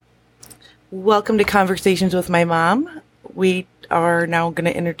Welcome to Conversations with My Mom. We are now going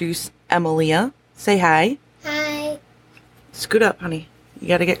to introduce Emilia. Say hi. Hi. Scoot up, honey. You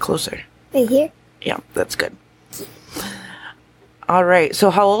got to get closer. Right here? Yeah, that's good. All right. So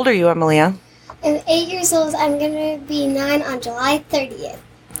how old are you, Emilia? I'm 8 years old. I'm going to be 9 on July 30th.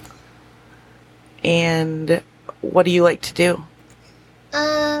 And what do you like to do?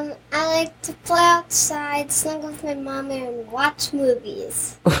 I like to play outside, snuggle with my mom, and watch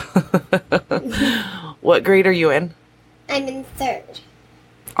movies. What grade are you in? I'm in 3rd.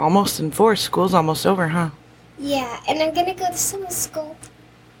 Almost in 4th. School's almost over, huh? Yeah, and I'm going to go to summer school.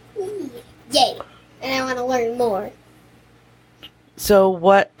 Yay. And I want to learn more. So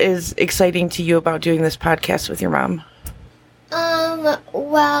what is exciting to you about doing this podcast with your mom?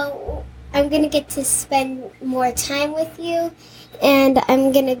 Well, I'm going to get to spend more time with you, and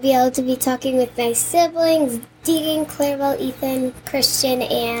I'm going to be able to be talking with my siblings, Deegan, Clarabelle, Ethan, Christian,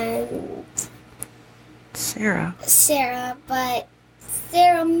 and Sarah, but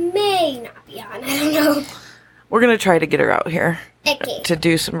Sarah may not be on. I don't know. we're going to try to get her out here Okay. to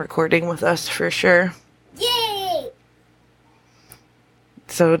do some recording with us for sure. Yay!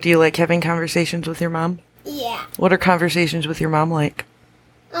 So do you like having conversations with your mom? Yeah. What are conversations with your mom like?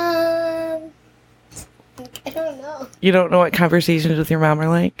 I don't know. You don't know what conversations with your mom are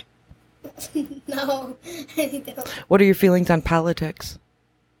like? No, I don't. What are your feelings on politics?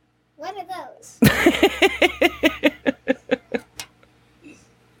 What are those?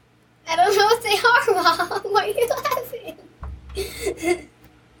 I don't know what they are, Mom. Why are you laughing?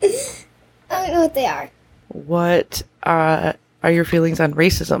 I don't know what they are. What are your feelings on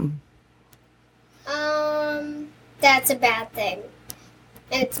racism? That's a bad thing.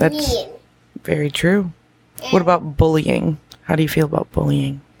 And it's That's mean. very true. And, What about bullying? How do you feel about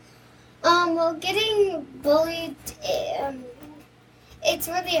bullying? well, getting bullied, it's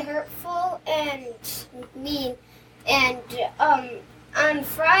really hurtful and mean. And, on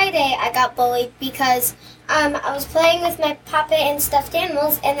Friday, I got bullied because, I was playing with my puppet and stuffed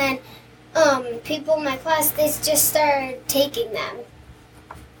animals, and then, people in my class, they just started taking them.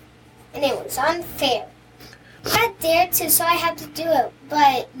 And it was unfair. I got dared to, so I had to do it.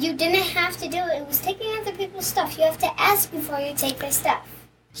 But you didn't have to do it. It was taking other people's stuff. You have to ask before you take their stuff.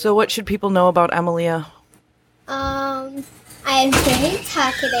 So what should people know about Emilia? I'm very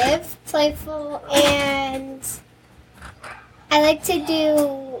talkative, playful, and I like to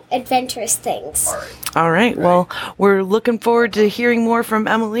do adventurous things. All right. Well, we're looking forward to hearing more from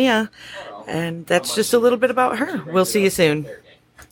Emilia. And that's just a little bit about her. We'll see you soon.